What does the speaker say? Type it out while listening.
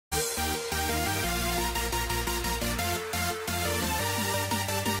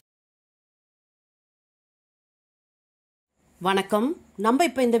வணக்கம். நம்ம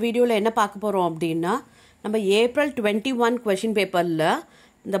இப்போ இந்த வீடியோவில் என்ன பார்க்க போகிறோம் அப்படின்னா, நம்ம ஏப்ரல் 21 கொஷின் பேப்பரில்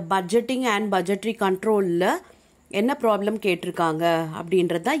இந்த பட்ஜெட்டிங் அண்ட் பட்ஜெட்ரி கண்ட்ரோலில் என்ன ப்ராப்ளம் கேட்டிருக்காங்க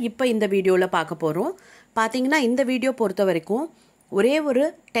அப்படின்றது தான் இப்போ இந்த வீடியோவில் பார்க்க போகிறோம். பார்த்தீங்கன்னா இந்த வீடியோ பொறுத்த வரைக்கும் ஒரே ஒரு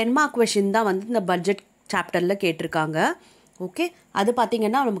 10 மார்க் கொஷின் தான் வந்து இந்த பட்ஜெட் சாப்டரில் கேட்டிருக்காங்க. ஓகே, அது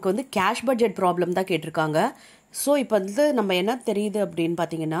பார்த்தீங்கன்னா நமக்கு வந்து கேஷ் பட்ஜெட் ப்ராப்ளம் தான் கேட்டிருக்காங்க. ஸோ இப்போ வந்து நம்ம என்ன தெரியுது அப்படின்னு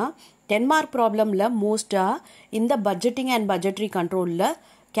பார்த்தீங்கன்னா 10 மார்க் ப்ராப்ளமில் மோஸ்ட்டாக இந்த பட்ஜெட்டிங் அண்ட் பட்ஜெட்ரி கண்ட்ரோலில்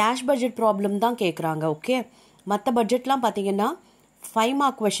கேஷ் பட்ஜெட் ப்ராப்ளம் தான் கேட்குறாங்க. ஓகே, மற்ற பட்ஜெட்லாம் பார்த்தீங்கன்னா 5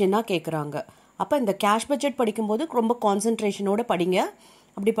 மார்க் கொஷினாக கேட்குறாங்க. அப்போ இந்த கேஷ் பட்ஜெட் படிக்கும்போது ரொம்ப கான்சன்ட்ரேஷனோடு படிங்க.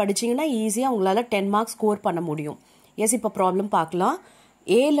 அப்படி படிச்சிங்கன்னா ஈஸியாக உங்களால் 10 மார்க்ஸ் ஸ்கோர் பண்ண முடியும். எஸ், இப்போ ப்ராப்ளம் பார்க்கலாம்.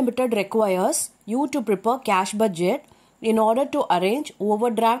 A Limited requires you to prepare cash budget in order to arrange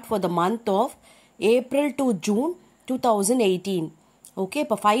overdraft for the month of April to June 2018. Okay,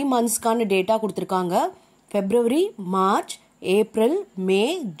 இப்போ 5 மந்த்ஸ்க்கான டேட்டா கொடுத்துருக்காங்க. ஃபெப்ரவரி, மார்ச், ஏப்ரல், மே,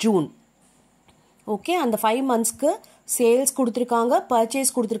 ஜூன். ஓகே, அந்த 5 மந்த்ஸ்க்கு sales கொடுத்துருக்காங்க,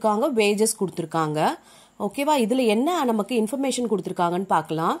 purchase கொடுத்துருக்காங்க, wages கொடுத்துருக்காங்க. ஓகேவா, இதில் என்ன நமக்கு இன்ஃபர்மேஷன் கொடுத்துருக்காங்கன்னு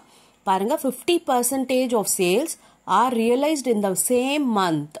பார்க்கலாம். பாருங்கள், 50% of sales R realised in the same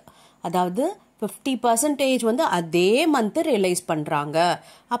month. அதாவது 50% வந்து அதே மந்த் ரியலைஸ் பண்ணுறாங்க.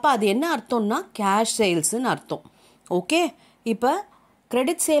 அப்போ அது என்ன அர்த்தம்னா கேஷ் சேல்ஸ்ன்னு அர்த்தம். ஓகே, இப்போ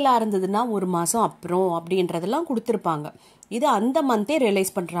கிரெடிட் சேலாக இருந்ததுன்னா ஒரு மாதம் அப்புறம் அப்படின்றதெல்லாம் கொடுத்துருப்பாங்க. இது அந்த மந்தே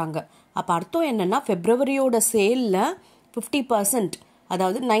ரியலைஸ் பண்ணுறாங்க. அப்போ அர்த்தம் என்னென்னா ஃபெப்ரவரியோட சேலில் 50%,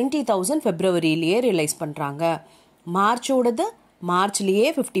 அதாவது 90,000 ஃபெப்ரவரியிலேயே ரியலைஸ் பண்ணுறாங்க. மார்ச்சோடது மார்ச்லேயே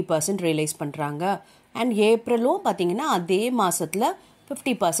 50% ரியலைஸ் பண்ணுறாங்க. அண்ட் ஏப்ரலும் பார்த்தீங்கன்னா அதே மாதத்தில்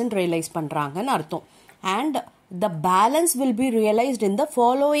 50% ரியலைஸ் பண்ணுறாங்கன்னு அர்த்தம். And the balance will be realised in the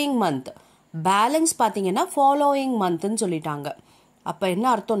following month. Balance பார்த்தீங்கன்னா ஃபாலோயிங் மந்த்னு சொல்லிட்டாங்க. அப்போ என்ன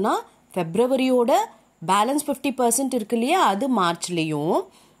அர்த்தம்னா ஃபெப்ரவரியோட பேலன்ஸ் 50% இருக்கு இல்லையா, அது மார்ச்லேயும்,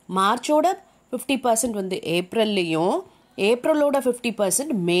 மார்ச்சோட 50% வந்து ஏப்ரல்லையும், ஏப்ரலோட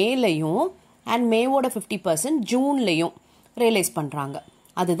 50% மேலையும், அண்ட் மேவோட 50% ஜூன்லையும் ரியலைஸ் பண்ணுறாங்க.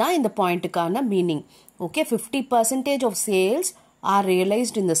 அதுதான் இந்த பாயிண்ட்டுக்கான meaning. Okay, 50% of sales are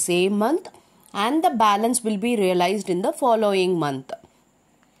realized in the same month and the balance will be realized in the following month.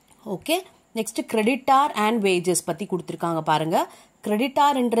 Okay, next creditor and wages பத்தி கொடுத்திருக்காங்க பாருங்க.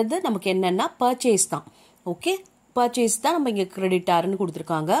 creditorன்றது நமக்கு என்னன்னா purchase தான். ஓகே, purchase தான் நம்ம இங்க creditorன்னு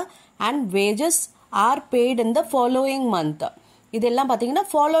கொடுத்திருக்காங்க. and wages are paid in the following month. இதெல்லாம் பார்த்தீங்கன்னா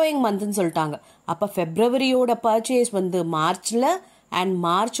following monthன்னு சொல்லிட்டாங்க. அப்போ ஃபெப்ரவரியோட purchase வந்து மார்ச்ல, அண்ட்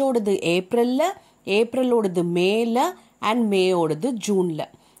மார்ச்சோடது ஏப்ரல்ல, ஏப்ரலோடது மேல, அண்ட் மேயோடது ஜூனில்.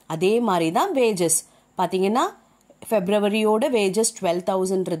 அதே மாதிரி தான் வேஜஸ் பார்த்தீங்கன்னா ஃபெப்ரவரியோட வேஜஸ்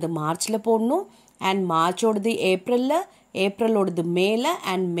 12,000ன்றது மார்ச்சில் போடணும், அண்ட் மார்ச்சோடது ஏப்ரலில், ஏப்ரலோடது மேலே,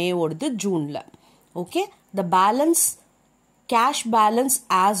 and மேவோடது ஜூனில். Okay, the balance cash balance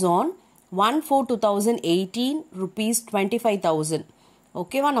as on 1/4/2018 rupees 25,000.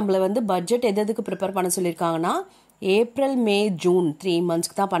 ஓகேவா, நம்மளை வந்து பட்ஜெட் எதுக்கு ப்ரிப்பேர் பண்ண சொல்லியிருக்காங்கன்னா ஏப்ரல், மே, ஜூன் 3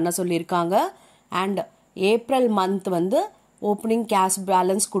 மந்த்ஸ்க்கு தான் பண்ண சொல்லியிருக்காங்க. அண்ட் ஏப்ரல் மந்த் வந்து ஓப்பனிங் கேஷ்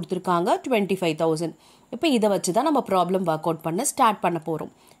பேலன்ஸ் கொடுத்துருக்காங்க 25,000. இப்போ இதை வச்சு தான் நம்ம ப்ராப்ளம் ஒர்க் அவுட் பண்ண ஸ்டார்ட் பண்ண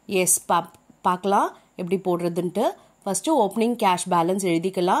போகிறோம். எஸ், பார்க்கலாம் எப்படி போடுறதுன்ட்டு. ஃபஸ்ட்டு ஓப்பனிங் கேஷ் பேலன்ஸ்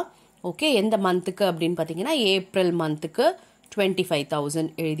எழுதிக்கலாம். ஓகே, எந்த மந்த்துக்கு அப்படின்னு பார்த்தீங்கன்னா ஏப்ரல் மந்த்துக்கு 25,000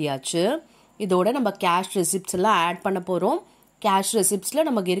 எழுதியாச்சு. இதோட நம்ம கேஷ் ரெசிப்ட்ஸ் எல்லாம் ஆட் பண்ண போகிறோம். கேஷ் ரெசிப்ட்ஸில்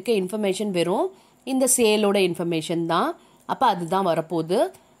நமக்கு இருக்க இன்ஃபர்மேஷன் வெறும் இந்த சேலோட இன்ஃபர்மேஷன் தான். அப்போ அதுதான் வரப்போகுது.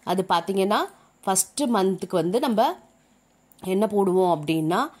 அது பார்த்தீங்கன்னா ஃபஸ்ட்டு மந்த்துக்கு வந்து நம்ம என்ன போடுவோம்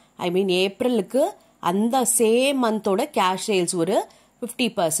அப்படின்னா, ஐ மீன் ஏப்ரலுக்கு அந்த சேம் மந்தோட கேஷ் சேல்ஸ் ஒரு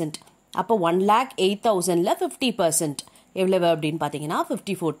 50%. அப்போ 1,08,000ல் 50% எவ்வளவு அப்படின்னு பார்த்தீங்கன்னா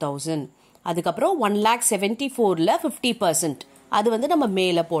 54,000. அதுக்கப்புறம் 1,74,000ல் 50%, அது வந்து நம்ம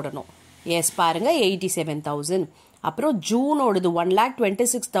மேலே போடணும். எஸ், பாருங்கள் 87,000. அப்புறம் ஜூனோடது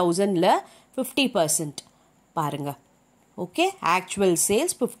 1,26,000ல் 50% பாருங்கள். ஓகே, ஆக்சுவல்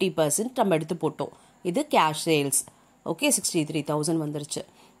சேல்ஸ் 50% நம்ம எடுத்து போட்டோம். இது கேஷ் சேல்ஸ். ஓகே, 63,000 வந்துருச்சு.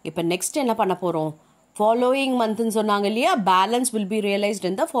 இப்போ நெக்ஸ்ட் என்ன பண்ண போகிறோம், ஃபாலோயிங் மந்த்னு சொன்னாங்க இல்லையா, balance will be realised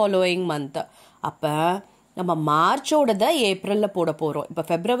in the following month. அப்போ நம்ம மார்ச்சோடதை ஏப்ரலில் போட போகிறோம். இப்போ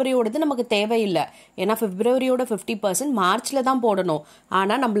ஃபெப்ரவரியோடது நமக்கு தேவையில்லை, ஏன்னா ஃபெப்ரவரியோட 50% மார்ச்சில் தான் போடணும்.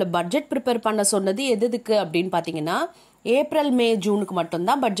 ஆனால் நம்மளை பட்ஜெட் ப்ரிப்பேர் பண்ண சொன்னது எதுக்கு அப்படின்னு பார்த்தீங்கன்னா ஏப்ரல், மே, ஜூனுக்கு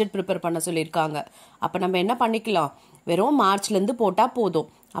மட்டும்தான் பட்ஜெட் ப்ரிப்பேர் பண்ண சொல்லியிருக்காங்க. அப்போ நம்ம என்ன பண்ணிக்கலாம், வெறும் மார்ச்லேருந்து போட்டால் போதும்.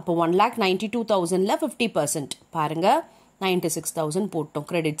 அப்போ 1,92,000ல் 50% பாருங்கள் 96,000 போட்டோம்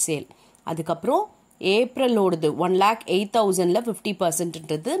கிரெடிட் சேல். அதுக்கப்புறம் ஏப்ரலோடது 1,08,000ல்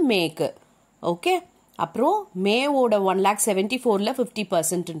 50%ன்றது மேக்கு. ஓகே, அப்புறம் மேவோட 1,74,000ல்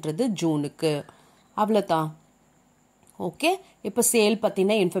 50%ன்றது ஜூனுக்கு. அவ்வளோதான். ஓகே, இப்போ சேல்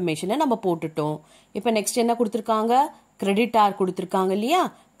பற்றின இன்ஃபர்மேஷனை நம்ம போட்டுட்டோம். இப்போ நெக்ஸ்ட் என்ன கொடுத்துருக்காங்க, கிரெடிட்டார் கொடுத்துருக்காங்க இல்லையா.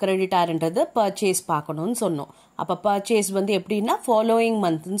 கிரெடிட்டார்ன்றது பர்ச்சேஸ் பார்க்கணும்னு சொன்னோம். அப்போ பர்ச்சேஸ் வந்து எப்படின்னா ஃபாலோயிங்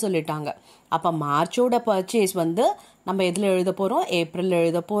மந்த்னு சொல்லிட்டாங்க. அப்போ மார்ச்சோட பர்ச்சேஸ் வந்து நம்ம எதில் எழுத போகிறோம், ஏப்ரல்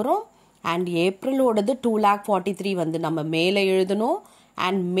எழுத போகிறோம். அண்ட் ஏப்ரலோடது 2,43,000 வந்து நம்ம மேலே எழுதணும்.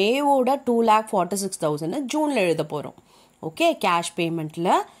 அண்ட் மேவோட 2,46,000 ஜூனில் எழுத போகிறோம். ஓகே, கேஷ்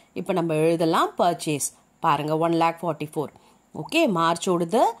பேமெண்ட்டில் இப்போ நம்ம எழுதலாம் பர்ச்சேஸ் பாருங்கள் 1,44,000. ஓகே,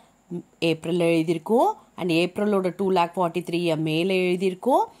 மார்ச்சோடது ஏப்ரல் எழுதியிருக்கோம். அண்ட் ஏப்ரலோட 2,43,000 மேலே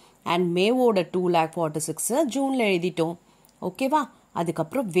எழுதியிருக்கோம். அண்ட் மேவோட 2,46,000 ஜூனில் எழுதிட்டோம். ஓகேவா.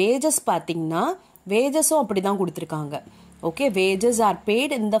 அதுக்கப்புறம் வேஜஸ் பார்த்தீங்கன்னா வேஜஸும் அப்படி தான் கொடுத்துருக்காங்க. Okay, wages R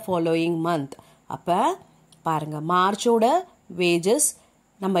paid in the following month. அப்போ பாருங்கள், மார்ச்சோட வேஜஸ்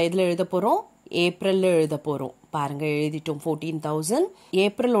நம்ம எதில் எழுத போகிறோம், ஏப்ரலில் எழுத போகிறோம். பாருங்கள், எழுதிட்டோம் 14,000.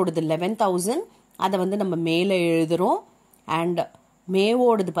 ஏப்ரலோடது 11,000, அதை வந்து நம்ம மேலே எழுதுகிறோம். அண்ட்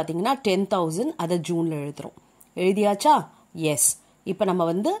மேவோடது பார்த்தீங்கன்னா 10,000, அதை ஜூனில் எழுதுகிறோம். எழுதியாச்சா? எஸ். இப்போ நம்ம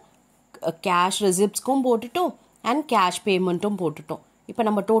வந்து கேஷ் ரெசிப்ட்ஸ்க்கும் போட்டுட்டோம் அண்ட் கேஷ் பேமெண்ட்டும் போட்டுட்டோம். இப்போ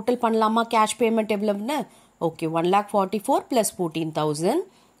நம்ம டோட்டல் பண்ணலாமா கேஷ் பேமெண்ட் எவ்வளவுன்னு? ஓகே, 1,44,000 + 14,000,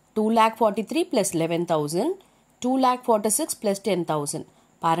 2,43,000 + 11,000, 2,46,000 + 10,000.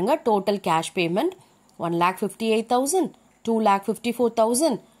 பாருங்க, டோட்டல் கேஷ் பேமெண்ட் 1,58,000,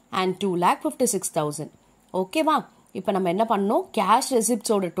 2,54,000 அண்ட் 2,56,000. ஓகேவா. இப்போ நம்ம என்ன பண்ணோம், கேஷ்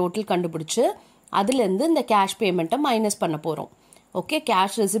ரெசிப்ட்ஸோட டோட்டல் கண்டுபிடிச்சு அதுலேருந்து இந்த கேஷ் பேமெண்ட்டை மைனஸ் பண்ண போகிறோம். ஓகே,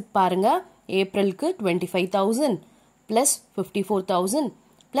 கேஷ் ரெசிப்ட் பாருங்க, ஏப்ரலுக்கு 25,000 + 54,000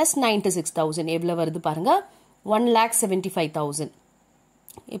 + 96,000 எவ்வளோ வருது பாருங்க, 1,75,000.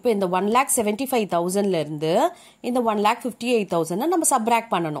 இப்போ இந்த 1,75,000லேருந்து இந்த 1,58,000 நம்ம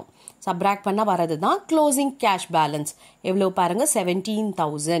சப்ராக்ட் பண்ணணும். சப்ராக்ட் பண்ண வரது தான் க்ளோசிங் கேஷ் பேலன்ஸ். எவ்வளோ பாருங்க,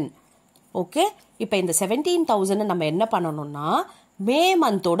 17,000. ஓகே, இப்போ இந்த 17,000 நம்ம என்ன பண்ணணும்னா மே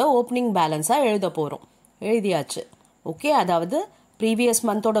மந்தோட ஓப்பனிங் பேலன்ஸாக எழுத போகிறோம். எழுதியாச்சு. ஓகே, அதாவது previous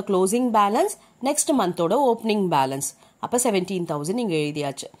மந்தோட closing balance, next மந்தோட opening balance. அப்போ 17,000 இங்கே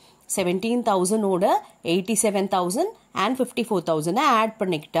எழுதியாச்சு. 17,000ஓட 87,000 அண்ட் 54,000 ஆட்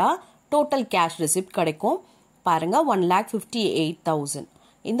பண்ணிக்கிட்டா டோட்டல் கேஷ் ரெசிப்ட் கிடைக்கும். பாருங்க, 1,58,000.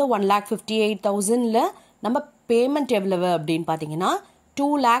 இந்த 1,58,000ல் நம்ம பேமெண்ட் எவ்வளவு அப்படின்னு பார்த்தீங்கன்னா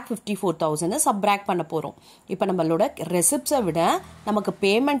 2,54,000 சப்ராக்ட் பண்ண போகிறோம். இப்போ நம்மளோட ரெசிப்ட்ஸை விட நமக்கு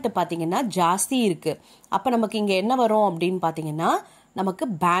பேமெண்ட் பார்த்தீங்கன்னா ஜாஸ்தி இருக்குது. அப்போ நமக்கு இங்கே என்ன வரும் அப்படின்னு பார்த்தீங்கன்னா நமக்கு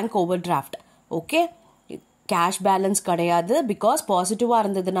bank over draft. Okay, cash balance கிடையாது. பிகாஸ் பாசிட்டிவாக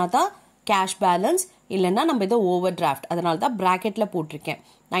இருந்ததுனா தான் கேஷ் பேலன்ஸ், இல்லைன்னா நம்ம இதை ஓவர் டிராஃப்ட். அதனால தான் ப்ராக்கெட்டில் போட்டிருக்கேன்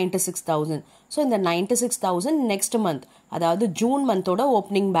 96,000. ஸோ இந்த 96,000 நெக்ஸ்ட் மந்த், அதாவது ஜூன் மந்தோட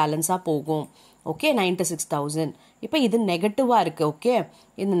ஓப்பனிங் பேலன்ஸாக போகும். ஓகே, 96,000. இப்போ இது நெகட்டிவாக இருக்குது. ஓகே,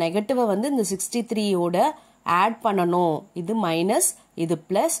 இந்த நெகட்டிவை வந்து இந்த 63யோட ஆட் பண்ணணும். இது மைனஸ், இது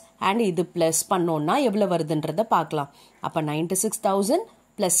ப்ளஸ் அண்ட் இது ப்ளஸ் பண்ணோன்னா எவ்வளோ வருதுன்றதை பார்க்கலாம். அப்போ 96,000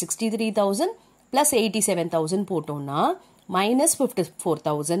 + 63,000 + 87,000 போட்டோம்னா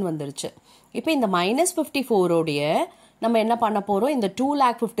 -54,000 வந்துருச்சு. இப்போ இந்த -54ஓடைய நம்ம என்ன பண்ண போகிறோம், இந்த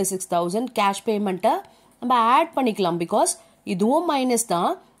 2,56,000 கேஷ் பேமெண்ட்டை நம்ம ஆட் பண்ணிக்கலாம். பிகாஸ் இதுவும் மைனஸ்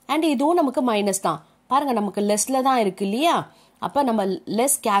தான் அண்ட் இதுவும் நமக்கு மைனஸ் தான். பாருங்கள், நமக்கு லெஸ்ஸில் தான் இருக்குது இல்லையா. அப்போ நம்ம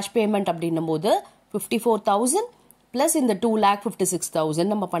லெஸ் கேஷ் பேமெண்ட் அப்படின்னும் போது 54,000 + இந்த 2,56,000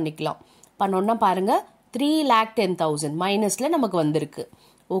 நம்ம பண்ணிக்கலாம். பண்ணோன்னா பாருங்கள் 3,10,000 மைனஸில் நமக்கு வந்திருக்கு.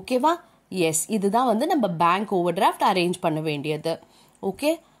 ஓகேவா. எஸ், இதுதான் வந்து நம்ம பேங்க் ஓவர் டிராஃப்ட் அரேஞ்ச் பண்ண வேண்டியது. ஓகே,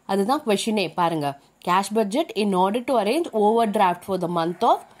 அதுதான் கொஷினே. பாருங்க, cash budget in order to arrange over draft for the month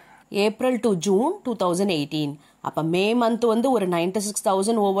of April to June 2018. அப்போ மே மந்த் வந்து ஒரு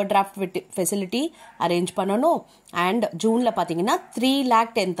 96,000 ஓவர் டிராஃப்ட் ஃபெசிலிட்டி அரேஞ்ச் பண்ணணும். அண்ட் ஜூனில் பார்த்தீங்கன்னா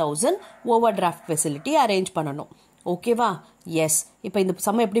 3,10,000 ஓவர் டிராஃப்ட் ஃபெசிலிட்டி அரேஞ்ச் பண்ணணும். ஓகேவா. எஸ், இப்போ இந்த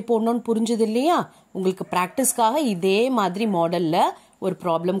சம் எப்படி போடணும்னு புரிஞ்சுது இல்லையா. உங்களுக்கு ப்ராக்டிஸ்க்காக இதே மாதிரி மாடலில் ஒரு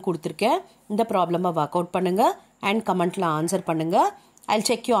ப்ராப்ளம் கொடுத்துருக்கேன். இந்த ப்ராப்ளமை ஒர்க் அவுட் பண்ணுங்க அண்ட் கமெண்ட்ல ஆன்சர் பண்ணுங்க. I'll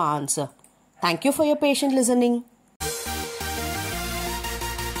check your answer. Thank you for your patient listening.